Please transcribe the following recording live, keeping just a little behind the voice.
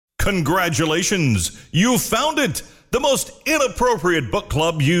Congratulations! You found it! The most inappropriate book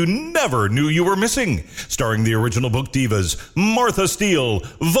club you never knew you were missing. Starring the original book divas, Martha Steele,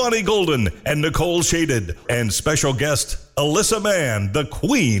 Vonnie Golden, and Nicole Shaded. And special guest, Alyssa Mann, the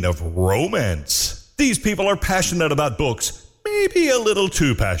queen of romance. These people are passionate about books, maybe a little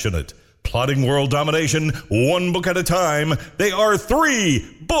too passionate. Plotting world domination, one book at a time. They are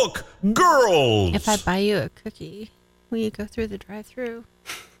 3 book girls. If I buy you a cookie, will you go through the drive-thru?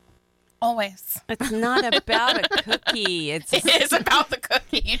 Always. It's not about a cookie. It is about the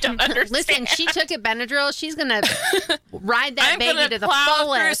cookie. You don't understand. Listen, she took it Benadryl. She's going to ride that baby to the plow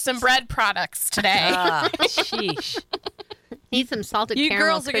fullest. through some bread products today. Sheesh. Need some salted You caramel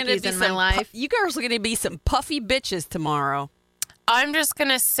girls are going to cookies be in my some. life. You girls are going to be some puffy bitches tomorrow. I'm just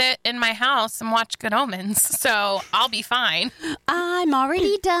going to sit in my house and watch Good Omens, so I'll be fine. I'm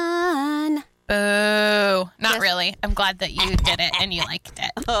already done. Boo. Not Yes. really. I'm glad that you did it and you liked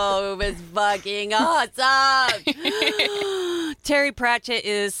it. Oh, it was fucking awesome. Terry Pratchett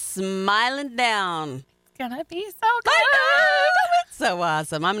is smiling down. It's going to be so good. I know. It's so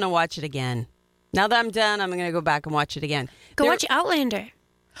awesome. I'm going to watch it again. Now that I'm done, I'm going to go back and watch it again. Go watch Outlander.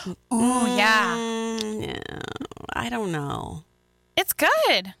 Ooh, yeah. Yeah, I don't know. It's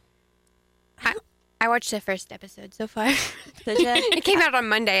good. I watched the first episode so far. Did you? It came out on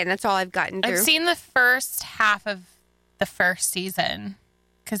Monday, and that's all I've gotten through. I've seen the first half of the first season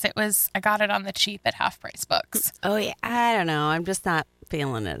because I got it on the cheap at Half Price Books. Oh, yeah. I don't know. I'm just not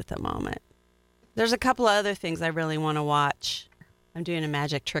feeling it at the moment. There's a couple of other things I really want to watch. I'm doing a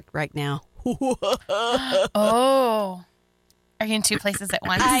magic trick right now. Oh. Are you in 2 places at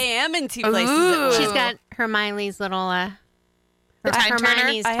once? I am in 2 places at once. She's got Hermione's little The time turner?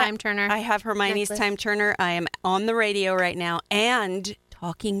 Hermione's I time turner. I have Hermione's necklace. time turner. I am on the radio right now and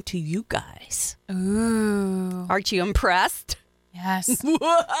talking to you guys. Ooh. Aren't you impressed? Yes.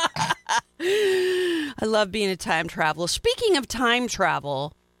 I love being a time traveler. Speaking of time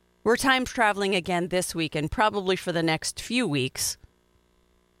travel, we're time traveling again this week and probably for the next few weeks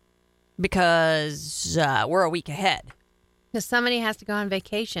because we're a week ahead. Because somebody has to go on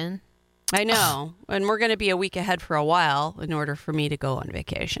vacation. I know. And we're going to be a week ahead for a while in order for me to go on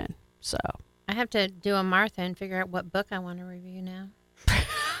vacation. So, I have to do a Martha and figure out what book I want to review now.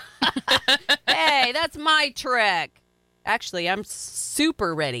 hey, that's my trick. Actually, I'm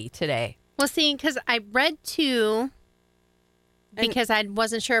super ready today. Well, see, because I read 2 because I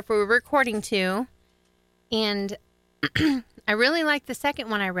wasn't sure if we were recording 2. And I really liked the second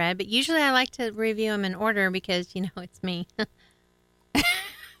one I read, but usually I like to review them in order because, it's me.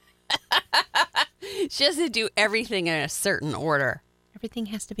 She has to do everything in a certain order. Everything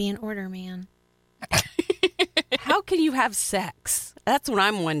has to be in order, man. How can you have sex? That's what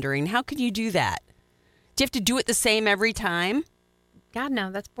I'm wondering. How can you do that? Do you have to do it the same every time? God,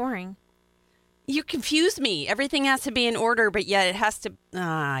 no, that's boring. You confuse me. Everything has to be in order, but yet it has to...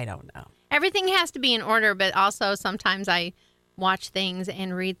 I don't know. Everything has to be in order, but also sometimes I watch things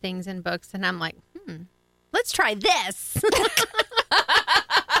and read things in books, and I'm like, let's try this.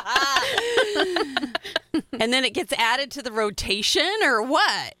 And then it gets added to the rotation, or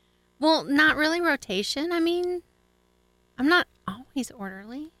what? Well, not really rotation. I mean, I'm not always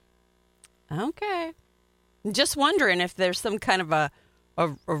orderly. Okay. I'm just wondering if there's some kind of a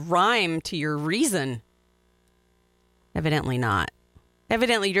rhyme to your reason. Evidently not.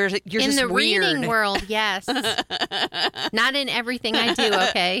 Evidently, you're in just the weird. reading world, yes. Not in everything I do,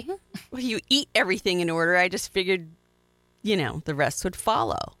 okay? Well, you eat everything in order. I just figured, the rest would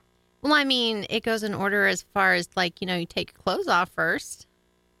follow. Well, I mean, it goes in order as far as, you take your clothes off first.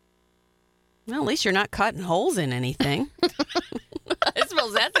 Well, at least you're not cutting holes in anything. I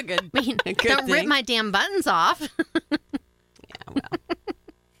suppose that's a good, I mean, a good don't thing. rip my damn buttons off. Yeah, well.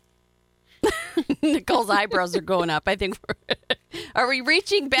 Nicole's eyebrows are going up. I think are we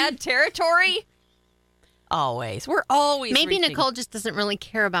reaching bad territory? Always. We're always Maybe reaching. Nicole just doesn't really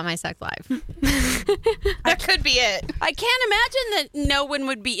care about my sex life. That could be it. I can't imagine that no one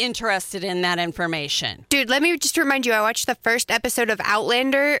would be interested in that information. Dude, let me just remind you, I watched the first episode of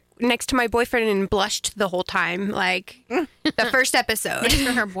Outlander next to my boyfriend and blushed the whole time. Like, the first episode. Next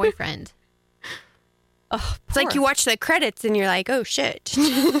to her boyfriend. Oh, It's like you watch the credits and you're like, oh, shit.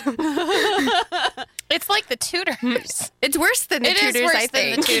 It's like the Tudors. It's worse than the It Tudors, is worse I than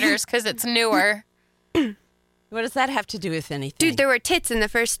the think. Tudors because it's newer. What does that have to do with anything? Dude, there were tits in the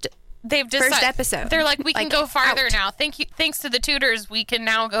first... They've First decided, episode. They're like, we can Like, go farther out. now. Thanks to the Tudors, we can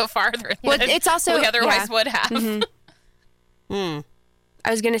now go farther. Well, than it's also- we otherwise yeah. would have. I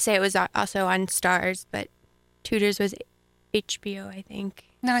was going to say it was also on Stars, but Tudors was HBO, I think.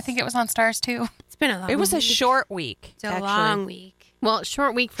 No, I think it was on Stars too. It's been a long it was a week. short week. It's a actually. long week. Well,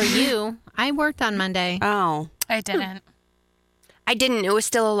 short week for you. I worked on Monday. Oh. I didn't. I didn't. It was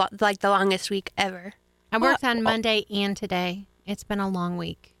still like the longest week ever. I worked on Monday and today. It's been a long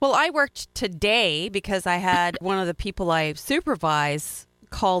week. Well, I worked today because I had one of the people I supervise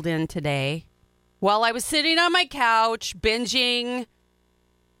called in today while I was sitting on my couch binging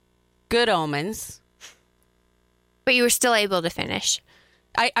Good Omens. But you were still able to finish.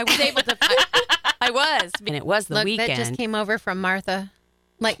 I was able to. I was. And it was the Look, weekend. that just came over from Martha.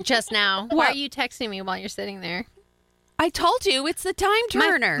 Like just now. Why are you texting me while you're sitting there? I told you it's the time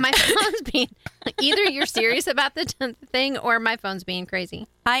turner. My phone's being either you're serious about the thing or my phone's being crazy.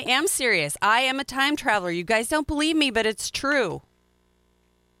 I am serious. I am a time traveler. You guys don't believe me, but it's true.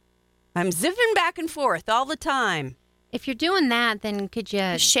 I'm zipping back and forth all the time. If you're doing that, then could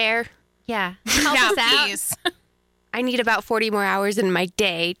you Share. help us out? Please. I need about 40 more hours in my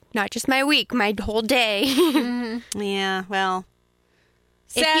day, not just my week, my whole day. Yeah, well,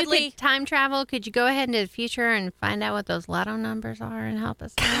 If you sadly. could time travel, could you go ahead into the future and find out what those lotto numbers are and help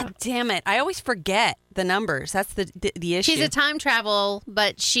us out? God damn it. I always forget the numbers. That's the issue. She's a time travel,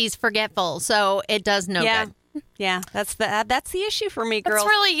 but she's forgetful, so it does no yeah. good. Yeah, that's the issue for me, girl. That's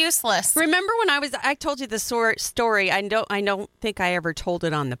really useless. Remember when I told you the story. I don't think I ever told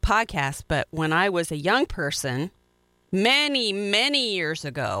it on the podcast, but when I was a young person, many, many years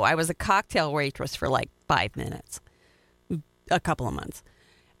ago, I was a cocktail waitress for like 5 minutes, a couple of months.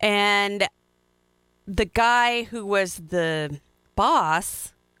 And the guy who was the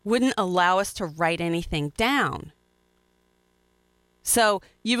boss wouldn't allow us to write anything down. So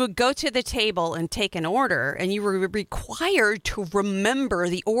you would go to the table and take an order, and you were required to remember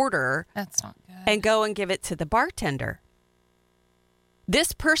the order That's not good. and go and give it to the bartender.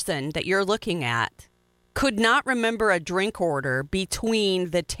 This person that you're looking at could not remember a drink order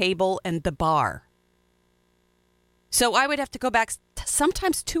between the table and the bar. So I would have to go back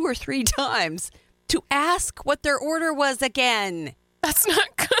sometimes 2 or 3 times to ask what their order was again. That's not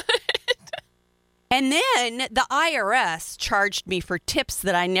good. And then the IRS charged me for tips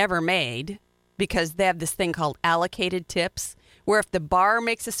that I never made because they have this thing called allocated tips, where if the bar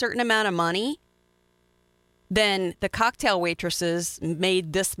makes a certain amount of money, then the cocktail waitresses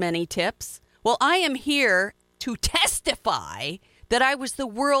made this many tips. Well, I am here to testify that I was the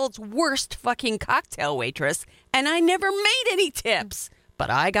world's worst fucking cocktail waitress, and I never made any tips, but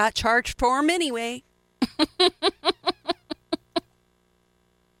I got charged for them anyway.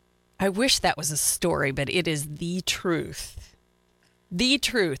 I wish that was a story, but it is the truth. The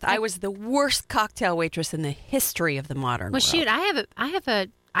truth. I was the worst cocktail waitress in the history of the modern world. Well, shoot,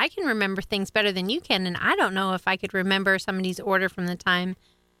 I can remember things better than you can, and I don't know if I could remember somebody's order from the time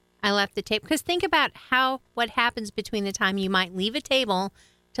I left the table. Because think about what happens between the time you might leave a table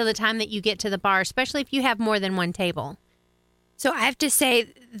till the time that you get to the bar, especially if you have more than one table. So I have to say,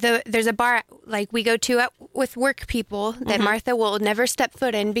 there's a bar like we go to with work people that Martha will never step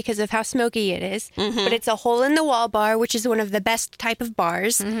foot in because of how smoky it is. But it's a hole-in-the-wall bar, which is one of the best type of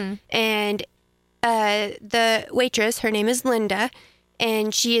bars. And the waitress, her name is Linda,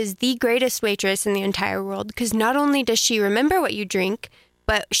 and she is the greatest waitress in the entire world because not only does she remember what you drink,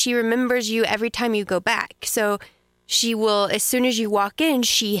 but she remembers you every time you go back. So she will, as soon as you walk in,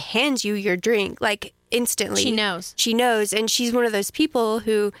 she hands you your drink, like instantly. She knows. She knows. And she's one of those people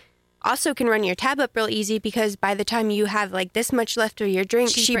who also can run your tab up real easy because by the time you have like this much left of your drink,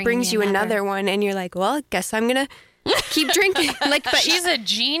 She's she bringing brings you you another. another one. And you're like, well, I guess I'm going to keep drinking. But She's a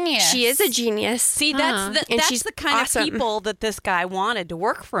genius. she is a genius. See, And that's she's the kind awesome. of people that this guy wanted to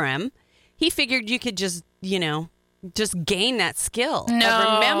work for him. He figured you could just gain that skill of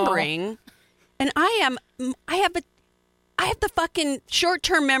No. remembering. And I have the fucking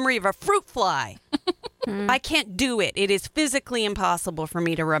short-term memory of a fruit fly. I can't do it. It is physically impossible for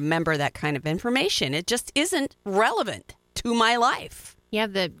me to remember that kind of information. It just isn't relevant to my life. You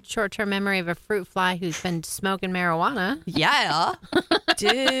have the short-term memory of a fruit fly who's been smoking marijuana. Yeah.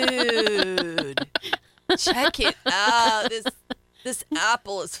 Dude. Check it out. This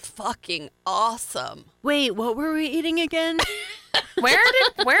apple is fucking awesome. Wait, what were we eating again? Where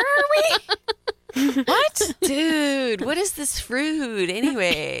are we? What? Dude, what is this fruit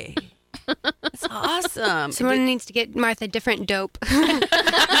anyway? It's awesome. Someone needs to get Martha different dope. Do they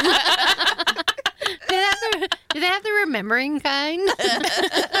have the remembering kind?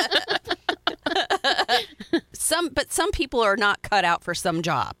 Some people are not cut out for some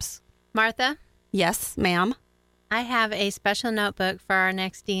jobs. Martha, Yes, ma'am. I have a special notebook for our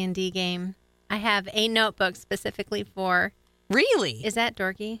next D&D game. I have a notebook specifically for... Really? Is that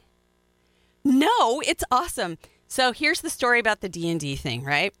dorky? No, it's awesome. So here's the story about the D&D thing,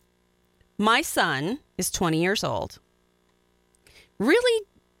 right? My son is 20 years old. really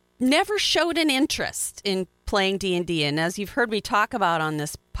never showed an interest in playing D&D. And as you've heard me talk about on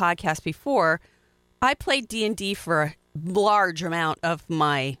this podcast before, I played D&D for a large amount of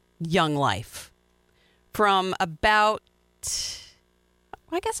my young life. From about,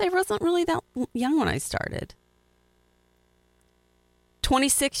 I guess I wasn't really that young when I started.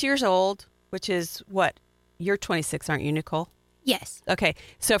 26 years old, which is what? You're 26, aren't you, Nicole? Yes. Okay,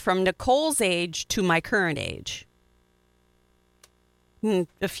 so from Nicole's age to my current age,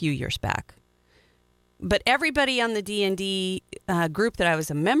 a few years back. But everybody on the D&D group that I was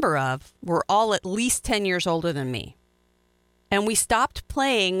a member of were all at least 10 years older than me. And we stopped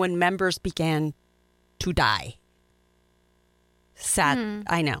playing when members began to die. Sad,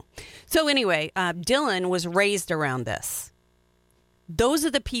 I know. So anyway, Dylan was raised around this. Those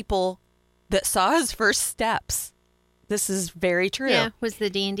are the people that saw his first steps. This is very true. Yeah, was the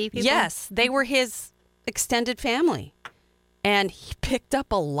D&D people? Yes, they were his extended family. And he picked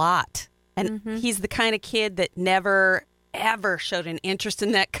up a lot. And he's the kind of kid that never, ever showed an interest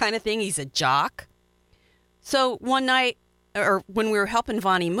in that kind of thing. He's a jock. So one night, or when we were helping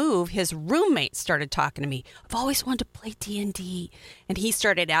Vonnie move, his roommate started talking to me. I've always wanted to play D&D. And he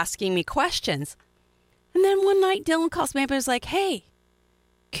started asking me questions. And then one night, Dylan calls me up and was like, hey,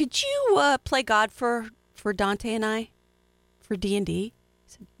 could you play God for Dante and I for D&D? I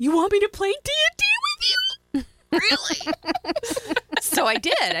said, you want me to play D&D with you? Really? So I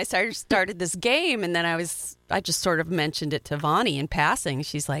did. I started this game, and then I just sort of mentioned it to Vonnie in passing.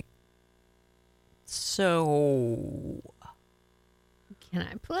 She's like, so Can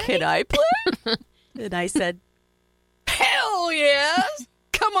I play? can I play? And I said, hell yes.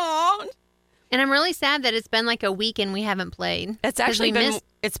 Come on. And I'm really sad that it's been like a week and we haven't played. It's 'Cause actually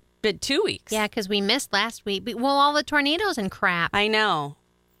it's been 2 weeks. Yeah, because we missed last week. Well, all the tornadoes and crap. I know.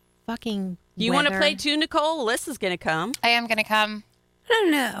 Fucking You want to weather. play too, Nicole? Alyssa's going to come. I am going to come. I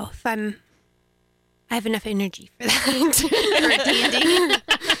don't know if I have enough energy for that.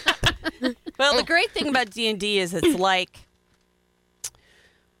 for D&D? Well, the great thing about D&D is it's like,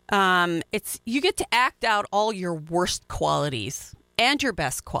 you get to act out all your worst qualities and your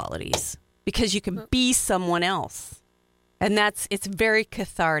best qualities because you can be someone else. And it's very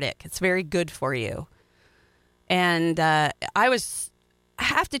cathartic. It's very good for you. And I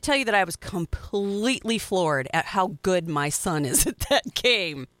have to tell you that I was completely floored at how good my son is at that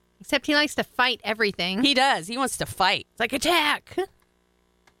game. Except he likes to fight everything. He does. He wants to fight. It's like, attack.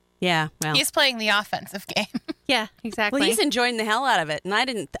 Yeah, well. He's playing the offensive game. Yeah, exactly. Well, he's enjoying the hell out of it.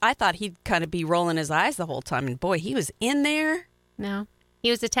 And I thought he'd kind of be rolling his eyes the whole time. And boy, he was in there. No. He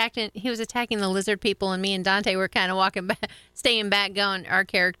was attacking the lizard people, and me and Dante were kind of walking back, staying back, going, our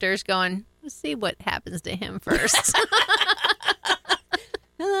characters going, let's see what happens to him first.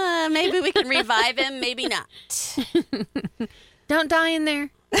 Maybe we can revive him, maybe not. Don't die in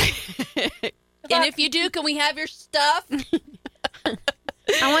there. And if you do, can we have your stuff?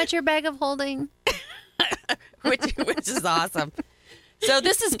 I want your bag of holding. which is awesome. So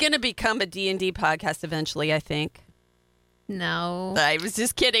this is going to become a D&D podcast eventually, I think. No. I was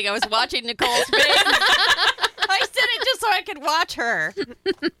just kidding. I was watching Nicole's face. I said it just so I could watch her.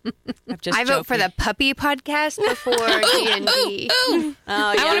 I'm just I vote for the puppy podcast before D&D. Oh,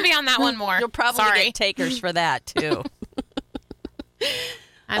 I want to be on that one more. You'll probably Sorry. get takers for that, too.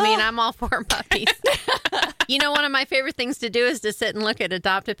 I mean, I'm all for puppies. You know, one of my favorite things to do is to sit and look at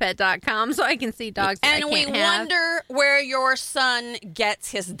adoptapet.com so I can see dogs that And I we can't have. wonder where your son gets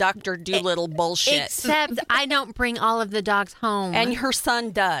his Dr. Doolittle bullshit. Except I don't bring all of the dogs home. And her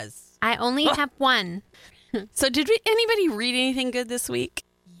son does. I only have one. So did anybody read anything good this week?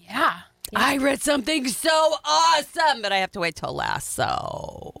 Yeah. I read something so awesome, but I have to wait till last,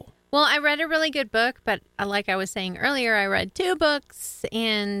 so... Well, I read a really good book, but like I was saying earlier, I read 2 books,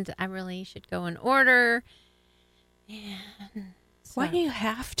 and I really should go in order. And Why do you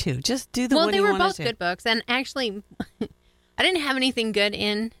have to? Just do the one they you were want both to. good books, and actually, I didn't have anything good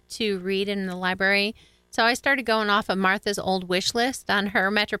in to read in the library, so I started going off of Martha's old wish list on her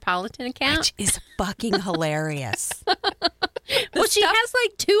Metropolitan account. Which is fucking hilarious. Well, she has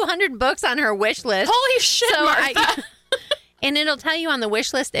like 200 books on her wish list. Holy shit, So Martha. and it'll tell you on the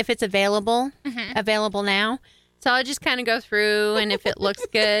wish list if it's available now. So I'll just kind of go through, and if it looks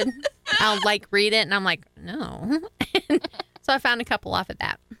good, I'll like read it, and I'm like, no. So I found a couple off of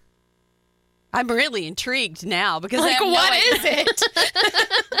that. I'm really intrigued now because Like, I have no what idea. is it?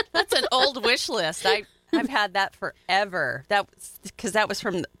 That's an old wish list. I've had that forever. That was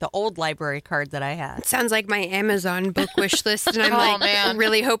from the old library card that I had. It sounds like my Amazon book wish list, and I'm Oh, man.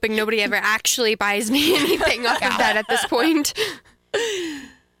 really hoping nobody ever actually buys me anything off of that at this point.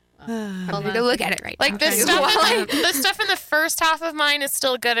 I'm going to look at it right Like now. the stuff in the first half of mine is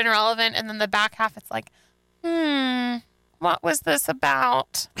still good and relevant, and then the back half, it's like, what was this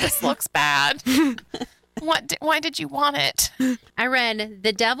about? This looks bad. Why did you want it? I read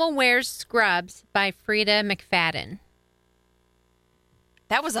The Devil Wears Scrubs by Frida McFadden.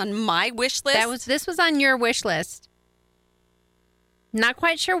 That was on my wish list. This was on your wish list. Not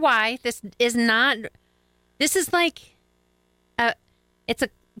quite sure why. This is like it's a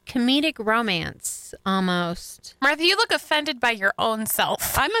comedic romance almost. Martha, you look offended by your own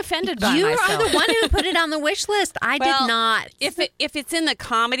self. I'm offended by You myself. are the one who put it on the wish list. I Well, did not. If it's in the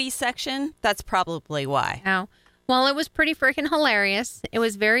comedy section, that's probably why. Oh. Well, it was pretty freaking hilarious. It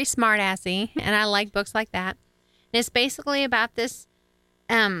was very smart-assy, and I like books like that. And it's basically about this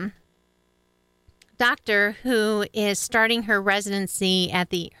doctor who is starting her residency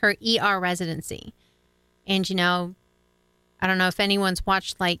at her ER residency. And, I don't know if anyone's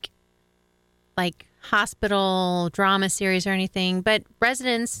watched like hospital drama series or anything, but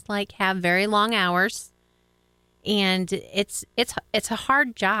residents have very long hours, and it's a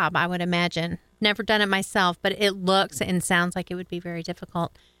hard job, I would imagine. Never done it myself, but it looks and sounds like it would be very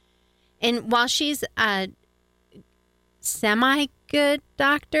difficult. And while she's a semi-good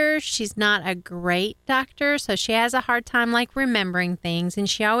doctor, she's not a great doctor, so she has a hard time remembering things, and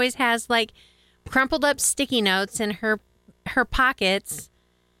she always has crumpled up sticky notes in her pockets.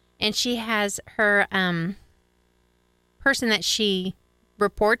 And she has her person that she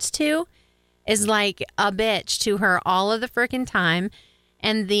reports to is like a bitch to her all of the freaking time.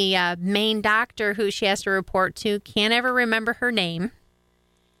 And the main doctor who she has to report to can't ever remember her name.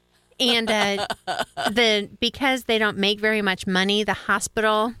 And because they don't make very much money, the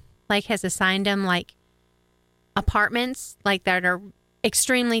hospital has assigned them apartments that are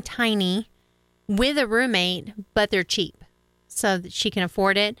extremely tiny with a roommate, but they're cheap, so that she can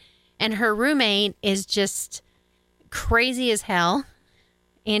afford it. And her roommate is just crazy as hell,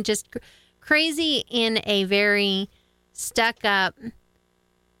 and just crazy in a very stuck up,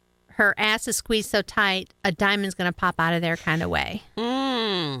 her ass is squeezed so tight, a diamond's going to pop out of there kind of way.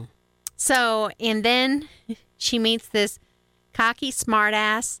 So, and then she meets this cocky, smart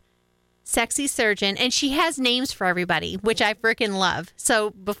ass, sexy surgeon, and she has names for everybody, which I freaking love.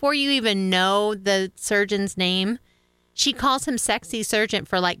 So before you even know the surgeon's name, she calls him sexy surgeon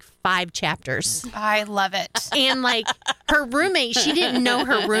for 5 chapters. I love it. And her roommate, she didn't know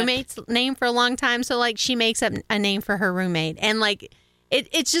her roommate's name for a long time. So she makes up a name for her roommate. And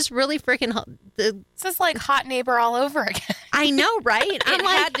it's just really freaking, This is like Hot Neighbor all over again. I know, right? It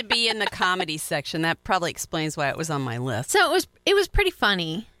had to be in the comedy section. That probably explains why it was on my list. So it was pretty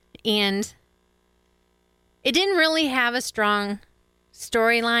funny. And it didn't really have a strong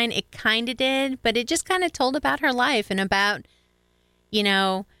storyline. It kind of did, but it just kind of told about her life and about,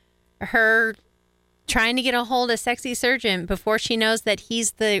 her trying to get a hold of sexy surgeon before she knows that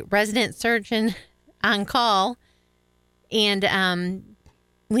he's the resident surgeon on call, and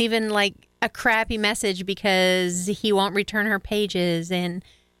leaving a crappy message because he won't return her pages, and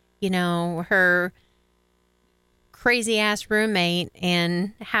her crazy ass roommate,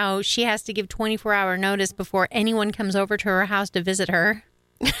 and how she has to give 24-hour notice before anyone comes over to her house to visit her.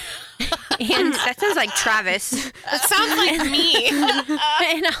 And that sounds like Travis. That sounds like me.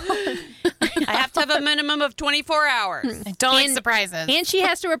 I have to have a minimum of 24 hours. I don't like surprises. And she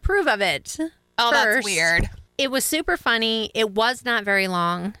has to approve of it. Oh, that's first. weird. It was super funny. It was not very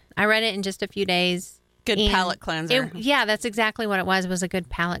long. I read it in just a few days. Good And palate cleanser. Yeah, that's exactly what it was. It was a good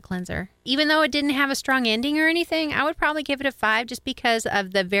palate cleanser. Even though it didn't have a strong ending or anything, I would probably give it a 5 just because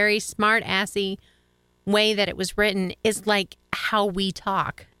of the very smart assy way that it was written is how we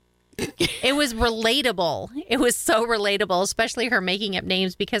talk. It was relatable. It was so relatable, especially her making up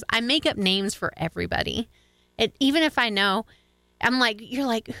names, because I make up names for everybody. Even if I know, I'm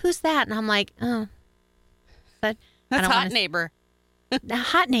you're who's that? And I'm oh, but That's Hot Neighbor.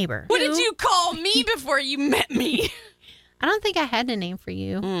 Hot Neighbor. What did you call me before you met me? I don't think I had a name for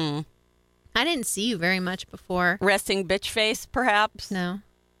you. I didn't see you very much before. Resting bitch face, perhaps? No.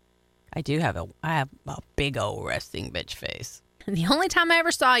 I have a big old resting bitch face. The only time I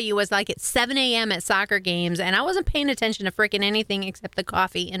ever saw you was at 7 a.m. at soccer games, and I wasn't paying attention to freaking anything except the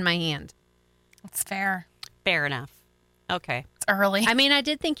coffee in my hand. That's fair. Fair enough. Okay. It's early. I mean, I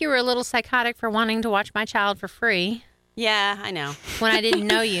did think you were a little psychotic for wanting to watch my child for free Yeah, I know. when I didn't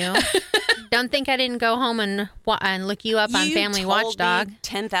know you. Don't think I didn't go home and look you up on Family Watchdog. Me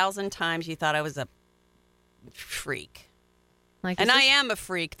 10,000 times you thought I was a freak. Is And I this am a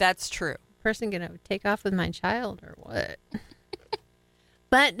freak. That's true. person going to take off with my child or what?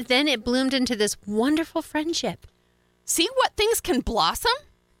 But then it bloomed into this wonderful friendship. See what things can blossom?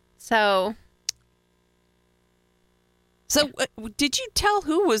 So did you tell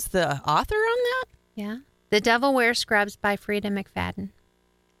who was the author on that? yeah, The Devil Wears Scrubs by Frida McFadden.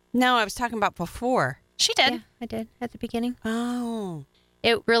 No, I was talking about before. She did. Yeah, I did at the beginning. Oh.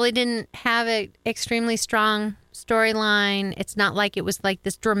 It really didn't have an extremely strong storyline. It's not like it was like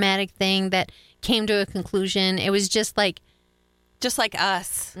this dramatic thing that came to a conclusion. It was just like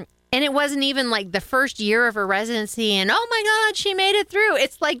us. And it wasn't even like the first year of her residency and, oh my God, she made it through.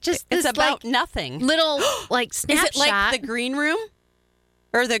 It's like just this It's about like nothing. little like Is snapshot. it like the green room?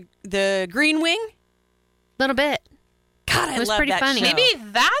 Or the green wing? Little bit. God, I It was love pretty that funny. show. Maybe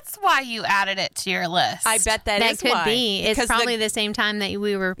that's why you added it to your list. I bet that That is could why. be. It's Because probably the same time that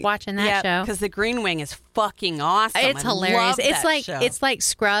we were watching that show. because the green wing is fucking awesome. It's I hilarious. love It's that like show. it's like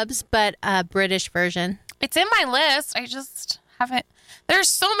Scrubs, but a British version. It's in my list. I just haven't. There's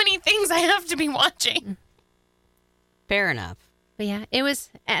so many things I have to be watching. Fair enough. But yeah, it was.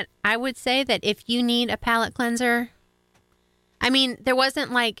 I would say that if you need a palate cleanser, I mean, there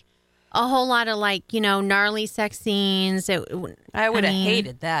wasn't like a whole lot of like gnarly sex scenes. I would have mean,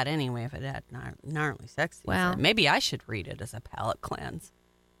 hated that anyway if it had gnarly sex scenes. Well. Maybe I should read it as a palate cleanse.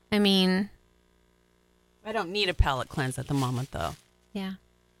 I mean, I don't need a palate cleanse at the moment, though. yeah,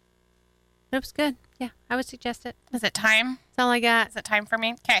 it was good. Yeah, I would suggest it. Is it time? That's all I got. Is it time for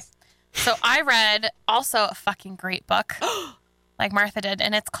me? Okay. So I read also a fucking great book, like Martha did,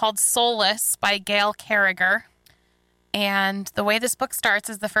 and it's called Soulless by Gail Carriger. And the way this book starts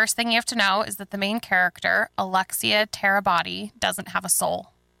is the first thing you have to know is that the main character, Alexia Terabody, doesn't have a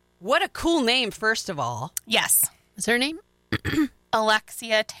soul. What a cool name, first of all. Yes. What's her name?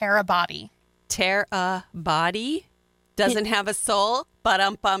 Alexia Terabody. Terra body doesn't have a soul, but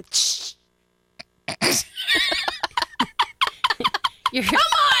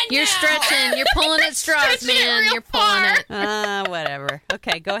You're stretching. You're pulling at straws, Stretching it man. real You're pulling far. it. whatever.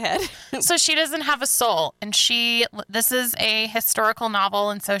 Okay, go ahead. So she doesn't have a soul, and this is a historical novel,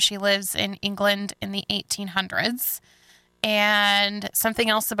 and so she lives in England in the 1800s. And something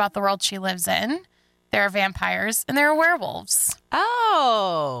else about the world she lives in, there are vampires and there are werewolves.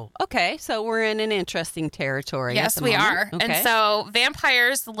 Oh, okay. So we're in an interesting territory. Yes, at the we moment. are. Okay. And so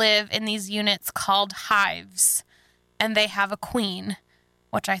vampires live in these units called hives, and they have a queen,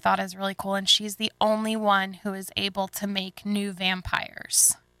 which I thought is really cool. And she's the only one who is able to make new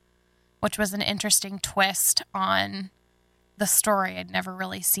vampires, which was an interesting twist on the story. I'd never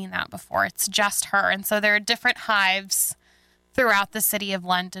really seen that before. It's just her. And so there are different hives throughout the city of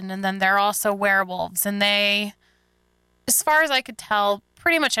London. And then there are also werewolves. And they, as far as I could tell,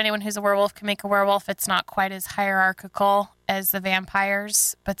 pretty much anyone who's a werewolf can make a werewolf. It's not quite as hierarchical as the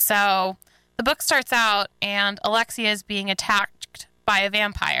vampires. But so the book starts out and Alexia is being attacked by a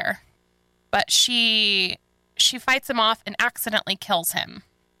vampire. But she fights him off and accidentally kills him,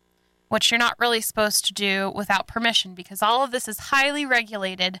 which you're not really supposed to do without permission because all of this is highly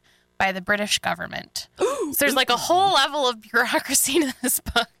regulated by the British government. So there's like a whole level of bureaucracy to this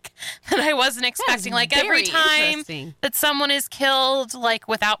book that I wasn't expecting. Like every very time interesting. that someone is killed, like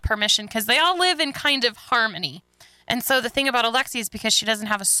without permission, because they all live in kind of harmony. And so the thing about Alexia is because she doesn't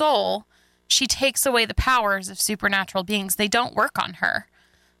have a soul, she takes away the powers of supernatural beings. They don't work on her.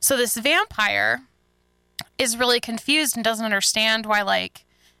 So this vampire is really confused and doesn't understand why, like,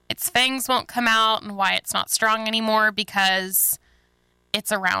 its fangs won't come out and why it's not strong anymore because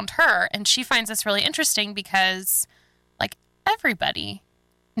it's around her. And she finds this really interesting because, like, everybody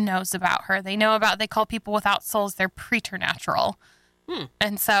knows about her. They call people without souls, they're preternatural.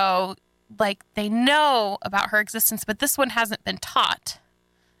 And so, like, they know about her existence, but this one hasn't been taught.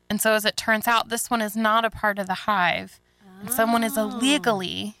 And so, as it turns out, this one is not a part of the hive. And someone is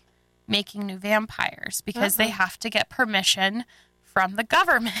illegally making new vampires because they have to get permission from the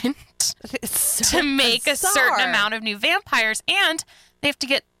government It's so to make a bizarre. certain amount of new vampires, and they have to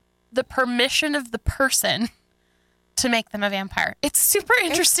get the permission of the person to make them a vampire. It's super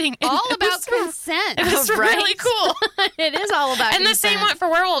interesting. All It about was- consent. It was right? really cool. It is all about And the consent. same went for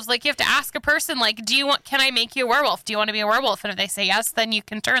werewolves. Like, you have to ask a person, like, can I make you a werewolf? Do you want to be a werewolf? And if they say yes, then you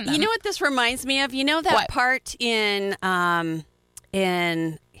can turn them. You know what this reminds me of? You know that What? part in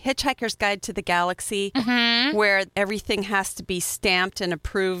Hitchhiker's Guide to the Galaxy where everything has to be stamped and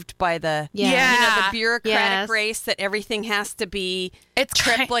approved by the Yeah. the bureaucratic Yes. race, that everything has to be It's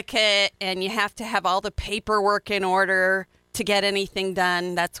triplicate and you have to have all the paperwork in order to get anything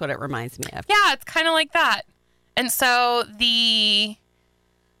done. That's what it reminds me of. Yeah, it's kind of like that. And so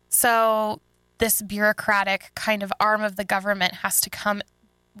this bureaucratic kind of arm of the government has to come,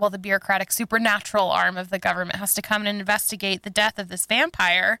 well, the bureaucratic supernatural arm of the government has to come and investigate the death of this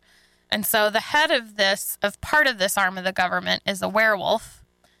vampire. And so the head of part of this arm of the government is a werewolf.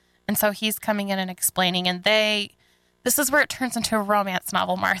 And so he's coming in and explaining, and this is where it turns into a romance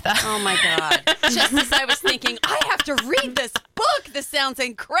novel, Martha. Oh my God. Just as I was thinking, I have to read this book. This sounds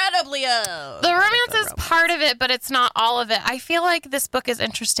incredibly The romance is part of it, but it's not all of it. I feel like this book is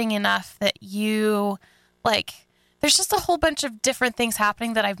interesting enough that you, like, there's just a whole bunch of different things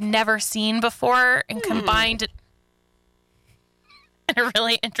happening that I've never seen before and combined in a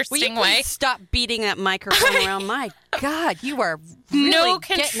really interesting Will you way. please stop beating that microphone around? My God, you are really No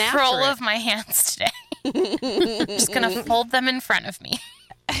getting control after it. of my hands today. I'm just going to fold them in front of me.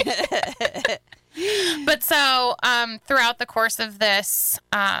 But so throughout the course of this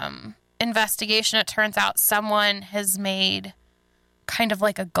investigation, it turns out someone has made kind of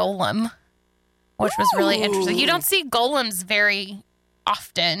like a golem, which was really interesting. You don't see golems very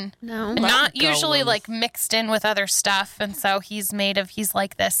often. No. And not Love usually golems. like mixed in with other stuff. And so he's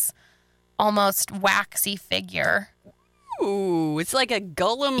like this almost waxy figure. Ooh, it's like a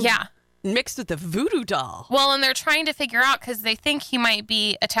golem Yeah. mixed with a voodoo doll. Well, and they're trying to figure out because they think he might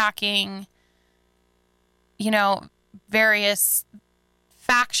be attacking, various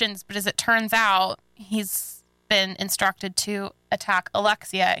factions. But as it turns out, he's been instructed to attack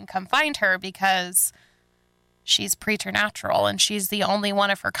Alexia and come find her because she's preternatural and she's the only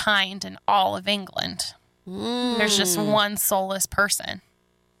one of her kind in all of England. There's just one soulless person.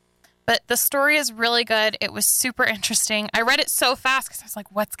 But the story is really good. It was super interesting. I read it so fast because I was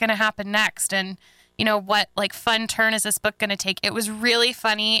like, what's going to happen next? And, what like fun turn is this book going to take? It was really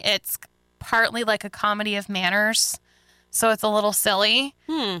funny. It's partly like a comedy of manners. So it's a little silly.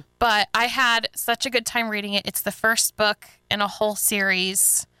 But I had such a good time reading it. It's the first book in a whole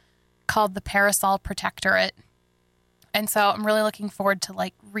series called The Parasol Protectorate. And so I'm really looking forward to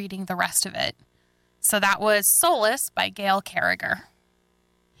like reading the rest of it. So that was Solace by Gail Carriger.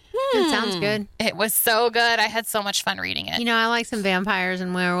 It sounds good. It was so good. I had so much fun reading it. I like some vampires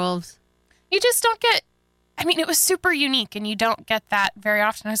and werewolves. You just don't get, it was super unique and you don't get that very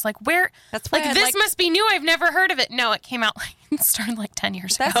often. I was like, That's why I this like- must be new. I've never heard of it. No, it came out it started like 10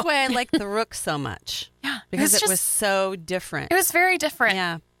 years ago. That's why I like The Rook so much. Yeah. Because it just- was so different. It was very different.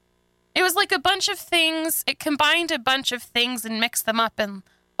 Yeah. It was like a bunch of things. It combined a bunch of things and mixed them up in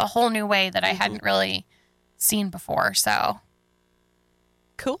a whole new way that I hadn't really seen before. So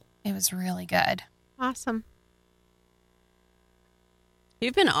Cool. it was really good. Awesome.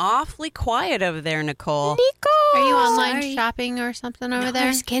 You've been awfully quiet over there, Nicole. Are you online sorry. shopping or something over I there?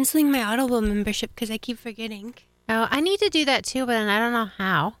 was canceling my Audible membership because I keep forgetting. Oh, I need to do that too, but I don't know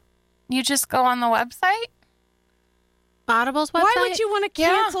how. You just go on the website? Audible's website? Why would you want to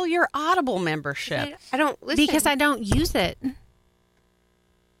cancel your Audible membership? I don't listen. Because I don't use it.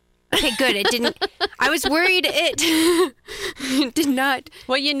 Okay, good. It didn't. I was worried it did not.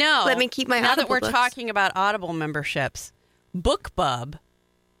 Well, Let me keep my now that Audible we're books. talking about Audible memberships, BookBub.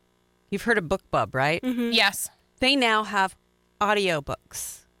 You've heard of BookBub, right? Mm-hmm. Yes. They now have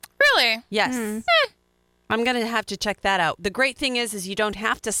audiobooks. Really? Yes. I'm going to have to check that out. The great thing is you don't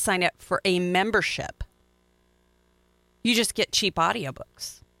have to sign up for a membership. You just get cheap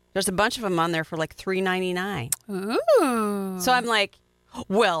audiobooks. There's a bunch of them on there for like $3.99. Ooh. So I'm like,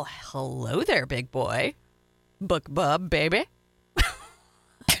 well, hello there, big boy. BookBub, baby.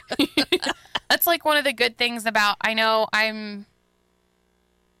 That's like one of the good things about, I know I'm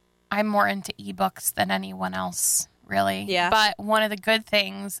more into ebooks than anyone else, really. Yeah. But one of the good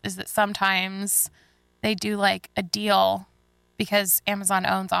things is that sometimes they do like a deal because Amazon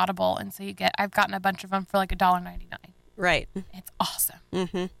owns Audible. And so I've gotten a bunch of them for like $1.99. Right. It's awesome.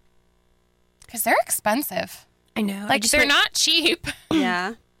 Mm-hmm. Because they're expensive. I know. Like they're not cheap.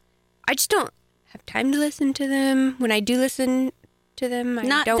 Yeah. I just don't have time to listen to them. When I do listen to them, They're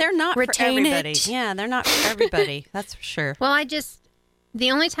not for retain everybody. it. Yeah, they're not for everybody. That's for sure. Well, the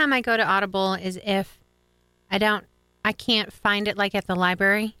only time I go to Audible is if I can't find it like at the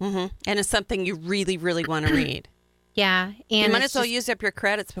library. Mm-hmm. And it's something you really, really want to read. Yeah. And You might it's as well just- use up your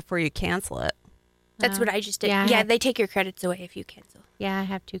credits before you cancel it. That's what I just did. yeah, I Yeah, have- they take your credits away if you cancel. Yeah, I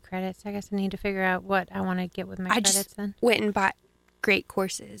have 2 credits. I guess I need to figure out what I want to get with my I credits just then. went and bought great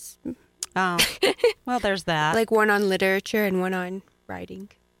courses, Oh, well, there's that. like one on literature and one on writing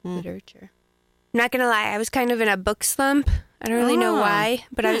literature. I'm not gonna lie, I was kind of in a book slump. I don't really know Oh. why,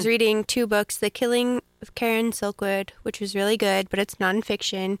 but I was reading 2 books: The Killing of Karen Silkwood, which was really good, but it's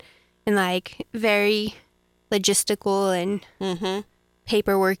nonfiction and like very logistical and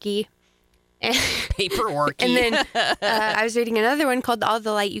paperworky. Paperwork. And then I was reading another one called All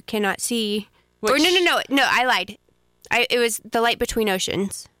the Light You Cannot See. Or Which- no, I lied. It was The Light Between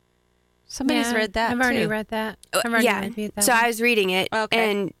Oceans. Somebody's Yeah, read that I've already too. read that. I've already Yeah. reviewed that So one. I was reading it,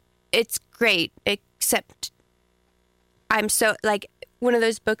 Okay. and it's great, except I'm so, like, one of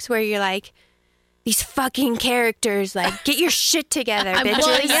those books where you're like, these fucking characters, like, get your shit together, bitches.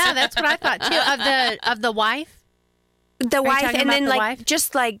 Well, yeah, that's what I thought too. Of the wife. The wife, talking and about then the like wife?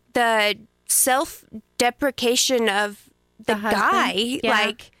 just like the self-deprecation of the husband? guy. Yeah.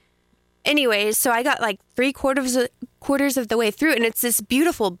 Like, anyways, so I got like quarters of the way through, and it's this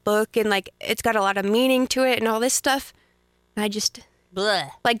beautiful book, and like it's got a lot of meaning to it and all this stuff. And I just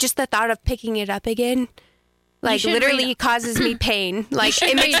like just the thought of picking it up again, like should literally read- causes me pain. Like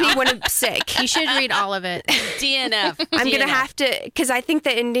it makes me want to sick. You should read all of it. DNF. I'm gonna have to, because I think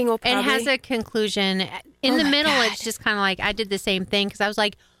the ending will probably. It has a conclusion. In the middle, it's just kind of like I did the same thing because I was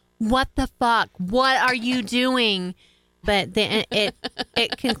like, "What the fuck? What are you doing?" But then it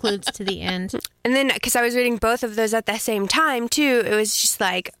concludes to the end. And then, because I was reading both of those at the same time too, it was just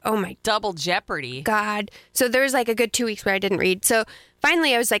like, oh my Double jeopardy. God. So there was like a good 2 weeks where I didn't read. So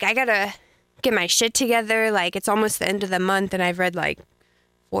finally I was like, I gotta get my shit together. Like it's almost the end of the month and I've read like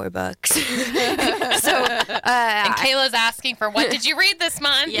 4 books. And Kayla's asking for what did you read this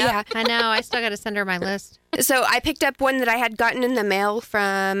month? Yeah. I know. I still got to send her my list. So I picked up one that I had gotten in the mail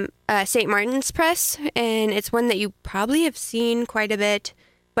from St. Martin's Press, and it's one that you probably have seen quite a bit,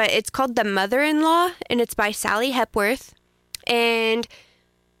 but it's called The Mother-in-Law, and it's by Sally Hepworth, and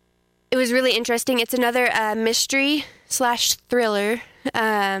it was really interesting. It's another mystery/thriller,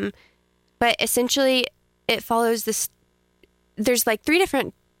 but essentially it follows this. There's like 3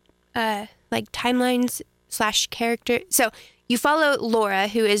 different like timelines/character. So you follow Laura,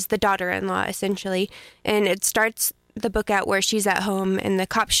 who is the daughter-in-law, essentially, and it starts the book out where she's at home, and the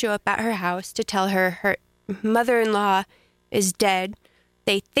cops show up at her house to tell her her mother-in-law is dead.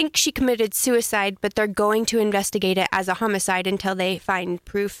 They think she committed suicide, but they're going to investigate it as a homicide until they find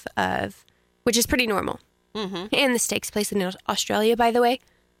proof of, which is pretty normal. Mm-hmm. And this takes place in Australia, by the way.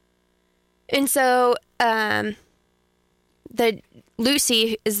 And so,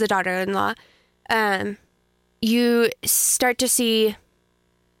 Lucy is the daughter-in-law. You start to see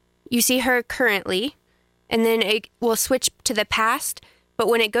her currently, and then it will switch to the past. But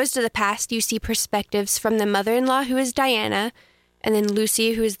when it goes to the past, you see perspectives from the mother-in-law, who is Diana, and then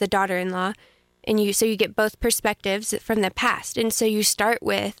Lucy, who is the daughter-in-law. And so you get both perspectives from the past. And so you start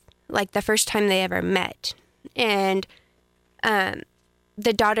with like the first time they ever met. And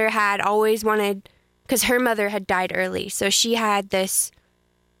the daughter had always wanted, because her mother had died early. So she had this,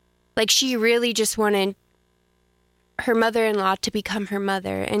 like she really just wanted her mother-in-law to become her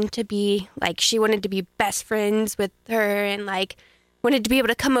mother and to be like, she wanted to be best friends with her and like wanted to be able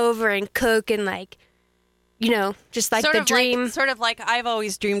to come over and cook and like, you know, just like sort the of dream. Sort of like I've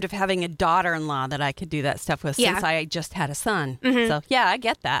always dreamed of having a daughter-in-law that I could do that stuff with Yeah. since I just had a son. Mm-hmm. So yeah, I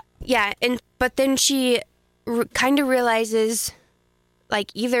get that. Yeah, but then she kind of realizes like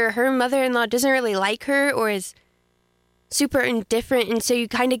either her mother-in-law doesn't really like her or is super indifferent, and so you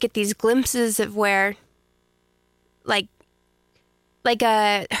kind of get these glimpses of where like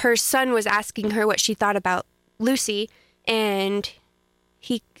her son was asking her what she thought about Lucy, and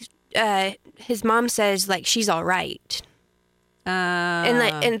his mom says like she's all right.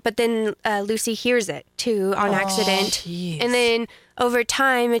 But then Lucy hears it too on accident. Jeez. And then over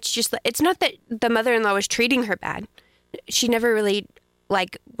time, it's just it's not that the mother-in-law was treating her bad. She never really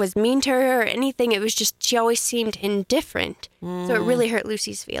like was mean to her or anything. It was just she always seemed indifferent. So it really hurt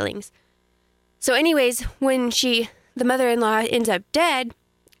Lucy's feelings. So anyways, when the mother-in-law ends up dead,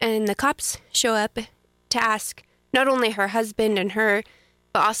 and the cops show up to ask not only her husband and her,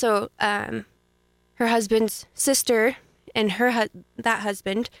 but also her husband's sister and that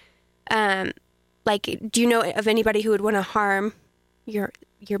husband, like, do you know of anybody who would want to harm your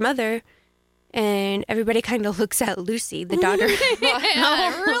mother? And everybody kind of looks at Lucy, the daughter.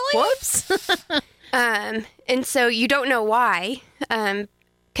 Oh, really? Whoops. And so you don't know why,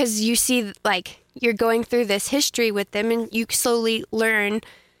 because you see, like, you're going through this history with them, and you slowly learn,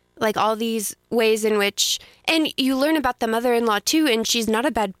 like, all these ways in which, and you learn about the mother-in-law too, and she's not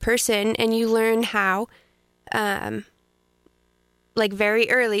a bad person, and you learn how, like, very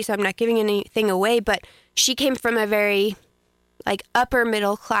early, so I'm not giving anything away, but she came from a very, like, upper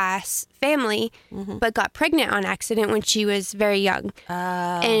middle class family, but got pregnant on accident when she was very young.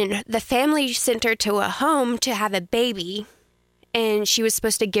 And the family sent her to a home to have a baby, and she was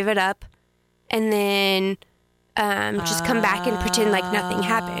supposed to give it up and then just come back and pretend like nothing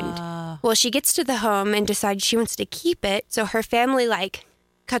happened. Well, she gets to the home and decides she wants to keep it, so her family, like,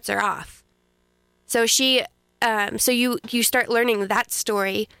 cuts her off. So so you start learning that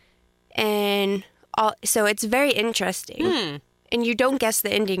story, and so it's very interesting. And you don't guess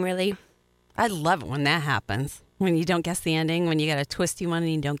the ending, really. I love it when that happens. When you don't guess the ending, when you got a twisty one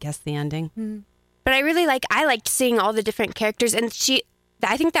and you don't guess the ending. But I liked seeing all the different characters, and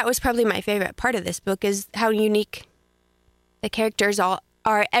I think that was probably my favorite part of this book is how unique the characters all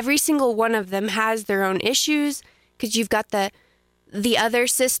are. Every single one of them has their own issues because you've got the other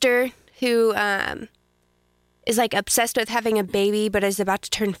sister who is like obsessed with having a baby but is about to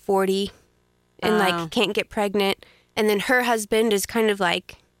turn 40 and like can't get pregnant. And then her husband is kind of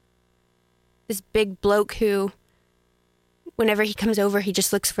like this big bloke who, whenever he comes over, he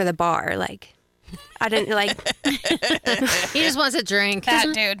just looks for the bar. Like, I didn't like. He just wants a drink.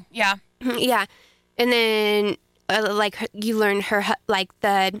 That dude. Yeah. Yeah. And then, like, you learn like,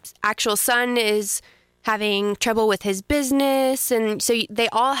 the actual son is having trouble with his business. And so they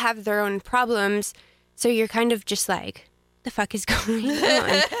all have their own problems. So you're kind of just like, the fuck is going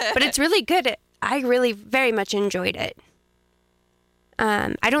on? But it's really good. I really very much enjoyed it.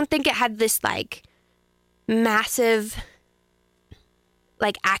 I don't think it had this, like, massive,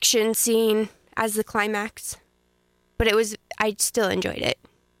 like, action scene as the climax. But I still enjoyed it.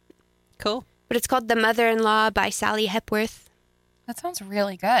 Cool. But it's called The Mother-in-Law by Sally Hepworth. That sounds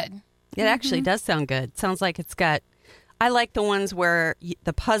really good. It actually does sound good. Sounds like it's got... I like the ones where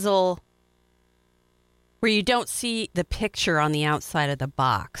the puzzle... where you don't see the picture on the outside of the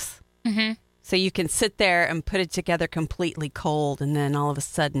box. Mm-hmm. So you can sit there and put it together completely cold, and then all of a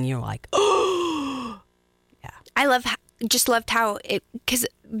sudden you're like, oh! Yeah. I just loved how it... because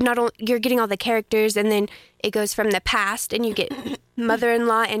not only you're getting all the characters, and then it goes from the past, and you get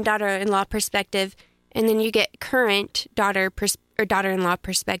mother-in-law and daughter-in-law perspective, and then you get current daughter-in-law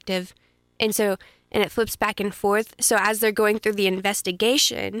perspective, and it flips back and forth. So as they're going through the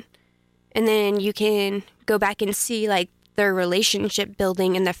investigation, and then you can go back and see like their relationship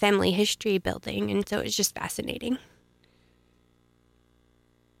building and their family history building, and so it's just fascinating.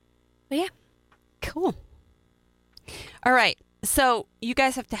 But yeah, Cool. All right. So you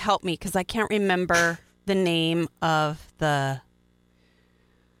guys have to help me because I can't remember the name of the...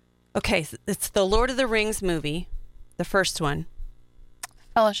 Okay, it's the Lord of the Rings movie, the first one.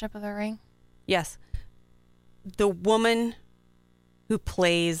 Fellowship of the Ring. Yes. The woman who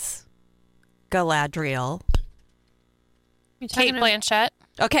plays Galadriel. Kate Blanchett.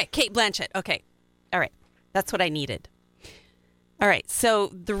 Okay, Kate Blanchett. Okay. All right. That's what I needed. All right. So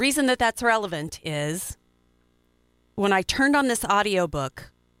the reason that that's relevant is when I turned on this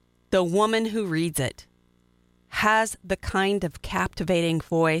audiobook, the woman who reads it has the kind of captivating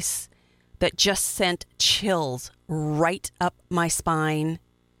voice that just sent chills right up my spine.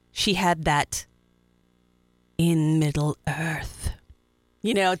 She had that in Middle Earth,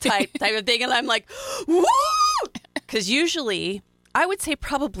 type of thing. And I'm like, woo! Because usually, I would say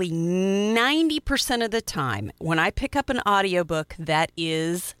probably 90% of the time, when I pick up an audiobook that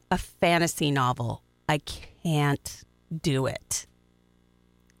is a fantasy novel, I can't do it.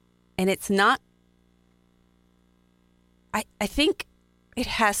 And it's not... I think it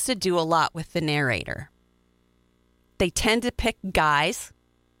has to do a lot with the narrator. They tend to pick guys.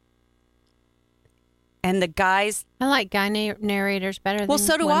 And the guys... I like guy narrators better than Well,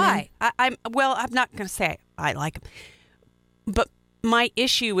 so do women. I'm not going to say I like them. But my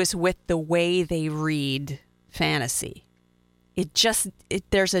issue is with the way they read fantasy.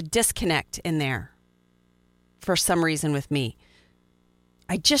 There's a disconnect in there for some reason with me.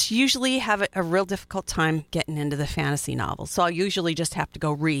 I just usually have a real difficult time getting into the fantasy novels. So I'll usually just have to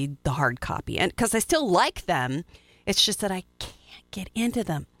go read the hard copy. And because I still like them, it's just that I can't get into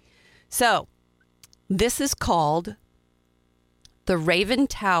them. So this is called The Raven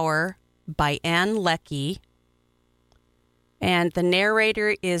Tower by Anne Leckie. And the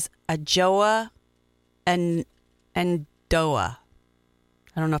narrator is Adjoa Andoa. I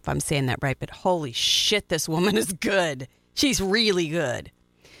don't know if I'm saying that right, but holy shit, this woman is good. She's really good.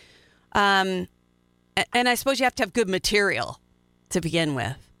 And I suppose you have to have good material to begin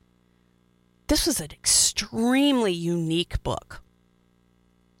with. This was an extremely unique book.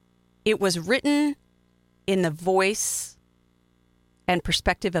 It was written in the voice and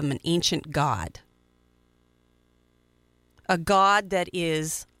perspective of an ancient god. A god that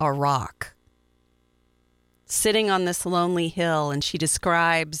is a rock sitting on this lonely hill, and she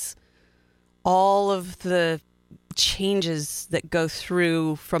describes all of the changes that go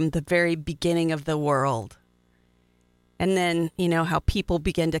through from the very beginning of the world. And then, how people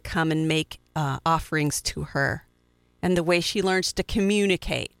begin to come and make offerings to her, and the way she learns to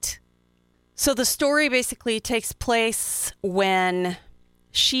communicate. So the story basically takes place when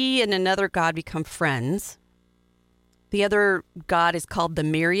she and another god become friends. The other god is called the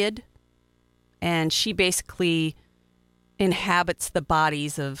Myriad, and she basically inhabits the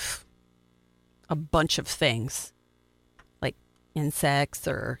bodies of a bunch of things, like insects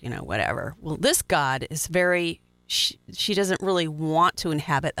or, whatever. Well, this god is she doesn't really want to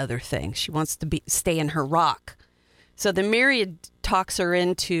inhabit other things. She wants to stay in her rock. So the myriad talks her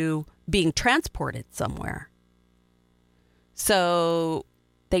into being transported somewhere. So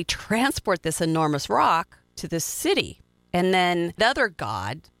they transport this enormous rock to this city. And then the other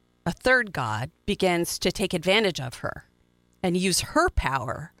god, a third god, begins to take advantage of her and use her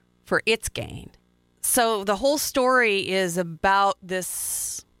power for its gain. So the whole story is about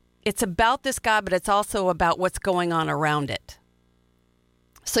this. It's about this god, but it's also about what's going on around it.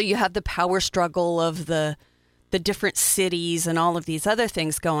 So you have the power struggle of the different cities and all of these other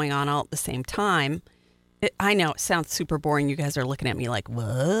things going on all at the same time. I know it sounds super boring. You guys are looking at me like,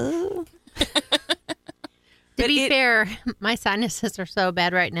 what? To be fair, my sinuses are so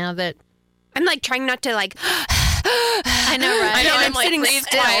bad right now that I'm like trying not to like. I know, right? I know. And I'm like, sitting breathe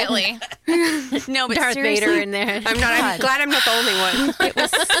still. quietly. No, but Darth seriously, Vader in there. I'm not. I'm glad I'm not the only one.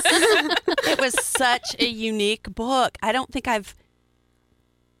 it was such a unique book. I don't think I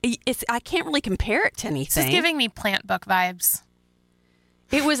can't really compare it to This anything. is giving me plant book vibes.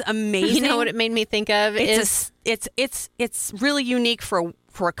 It was amazing. You know what it made me think of is It's really unique for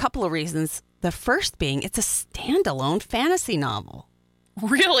a couple of reasons. The first being it's a standalone fantasy novel.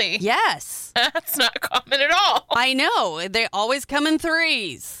 Really? Yes. That's not common at all. I know. They always come in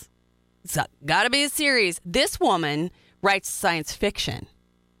threes. It's got to be a series. This woman writes science fiction,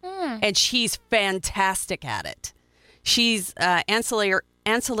 and she's fantastic at it. She's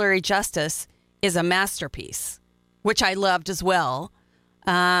Ancillary Justice is a masterpiece, which I loved as well.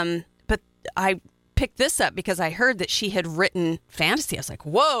 But I picked this up because I heard that she had written fantasy. I was like,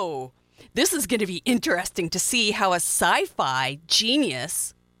 whoa, this is going to be interesting to see how a sci-fi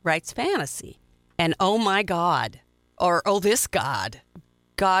genius writes fantasy. And oh my God, or oh this God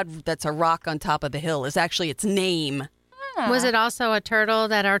that's a rock on top of the hill is actually its name. Was it also a turtle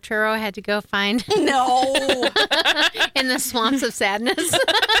that Arturo had to go find No. in the swamps of sadness?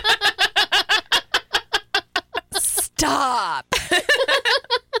 Stop.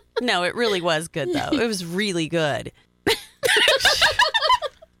 No, it really was good, though. It was really good.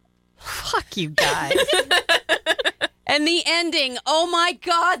 Fuck you guys. And the ending. Oh, my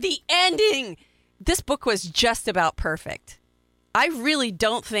God, the ending. This book was just about perfect. I really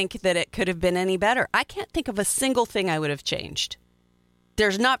don't think that it could have been any better. I can't think of a single thing I would have changed.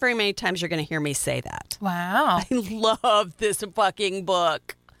 There's not very many times you're going to hear me say that. Wow. I love this fucking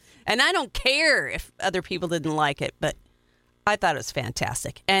book. And I don't care if other people didn't like it, but I thought it was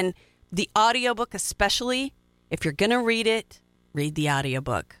fantastic. And the audiobook especially, if you're going to read it, read the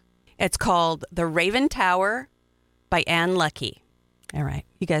audiobook. It's called The Raven Tower by Anne Leckie. All right.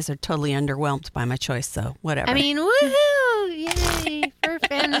 You guys are totally underwhelmed by my choice, so whatever. I mean, woohoo! Yay for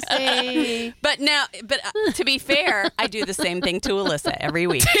fantasy. But to be fair, I do the same thing to Alyssa every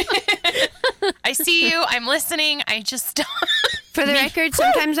week. I see you. I'm listening. I just don't. For the record,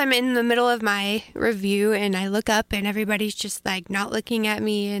 sometimes I'm in the middle of my review and I look up and everybody's just like not looking at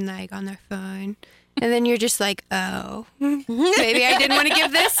me and like on their phone. And then you're just like, oh, maybe I didn't want to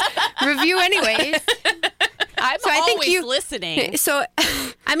give this review anyways. I'm So I think always you- listening. So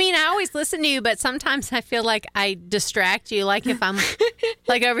I mean, I always listen to you, but sometimes I feel like I distract you, like if I'm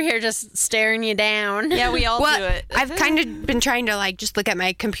like over here just staring you down. Yeah, we all do well, it. I've kind of been trying to like just look at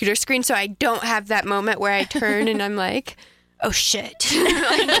my computer screen so I don't have that moment where I turn and I'm like, oh shit.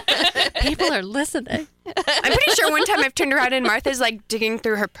 People are listening. I'm pretty sure one time I've turned around and Martha's like digging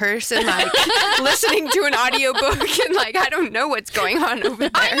through her purse and like listening to an audiobook and like I don't know what's going on over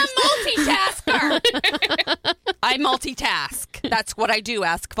there. I'm a multitasker. I multitask. That's what I do.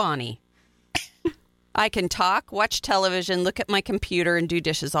 Ask Fonnie. I can talk, watch television, look at my computer, and do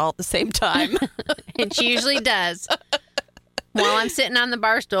dishes all at the same time. And she usually does. While I'm sitting on the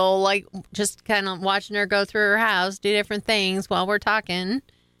bar stool, like just kind of watching her go through her house, do different things while we're talking.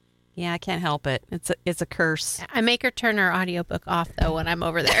 Yeah, I can't help it. It's a curse. I make her turn her audiobook off, though, when I'm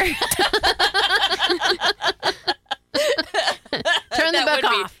over there. Turn the book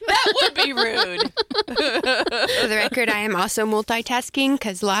off. That would be rude. For the record, I am also multitasking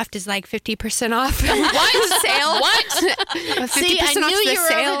because Loft is like 50% off. What? Sale. What? 50% See, I off knew the you were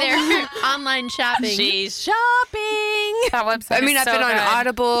sale. over there online shopping. She's shopping. That website I mean, is I've so been on good.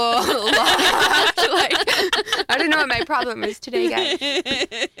 Audible. Loft, like, I don't know what my problem is today, guys.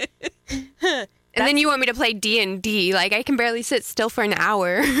 And then you want me to play D&D. Like, I can barely sit still for an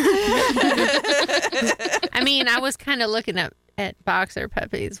hour. I mean, I was kind of looking at boxer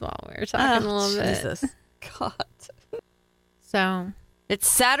puppies while we were talking a little bit. Jesus. God. So, It's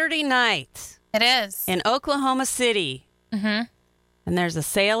Saturday night It is. in Oklahoma City. Mm-hmm. And there's a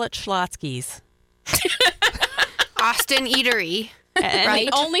sale at Schlotsky's. Austin Eatery. And Right.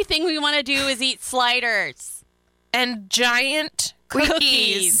 the only thing we want to do is eat sliders. and giant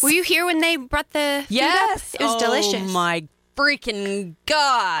cookies. Were you here when they brought the food Yes. up? It was delicious. Oh, my freaking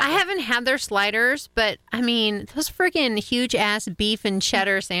God. I haven't had their sliders, but I mean, those freaking huge ass beef and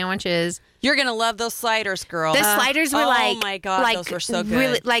cheddar sandwiches. You're going to love those sliders, girl. The sliders were oh my God, those were so good.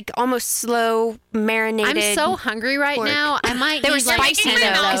 Really, like almost slow marinated. I'm so hungry right pork. now. I might They were need like spicy 10 though,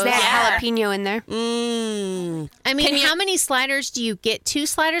 of because those. they had Yeah. jalapeno in there. I mean, how many sliders do you get? 2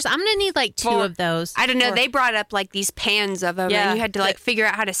 sliders? I'm going to need like 2 4. of those. I don't know. They brought up like these pans of them, Yeah. and you had to like figure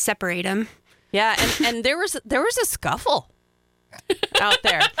out how to separate them. Yeah, and there was a scuffle out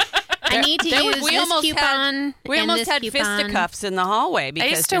there. I need to use this coupon. We and almost this had coupon. fisticuffs in the hallway because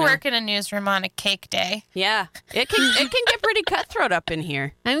I used to work in a newsroom on a cake day. Yeah, it can get pretty cutthroat up in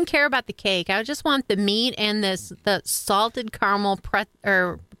here. I don't care about the cake. I just want the meat and the salted caramel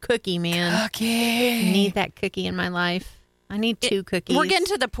cookie, man. Okay. I need that cookie in my life. I need 2 cookies. We're getting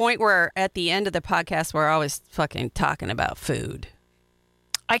to the point where at the end of the podcast we're always fucking talking about food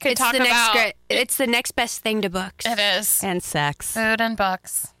I could It's talk the about it's the next best thing to books. it is and sex. food and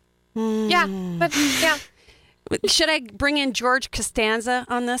books. Yeah, but yeah. Should I bring in George Costanza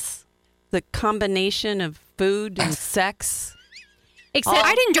on this? The combination of food and sex. Except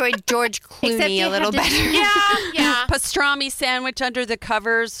I'd enjoy George Except Clooney you a little had to- better. Yeah. Pastrami sandwich under the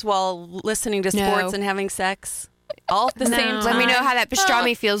covers while listening to sports No. and having sex. All at the same time. Let me know how that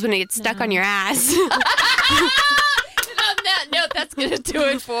pastrami feels when it gets stuck on your ass. On that note, that's going to do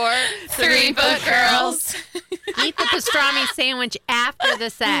it for 3 book girls. eat the pastrami sandwich after the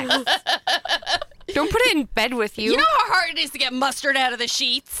sex. Don't put it in bed with you. You know how hard it is to get mustard out of the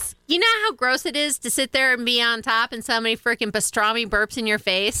sheets? You know how gross it is to sit there and be on top and somebody freaking pastrami burps in your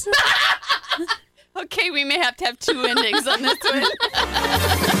face? Okay, we may have to have 2 endings on this one.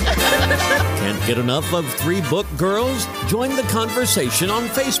 Can't get enough of 3 Book Girls? Join the conversation on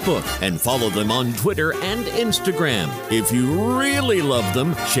Facebook and follow them on Twitter and Instagram. If you really love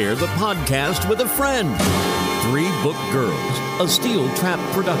them, share the podcast with a friend. 3 Book Girls, a Steel Trap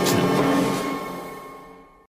production.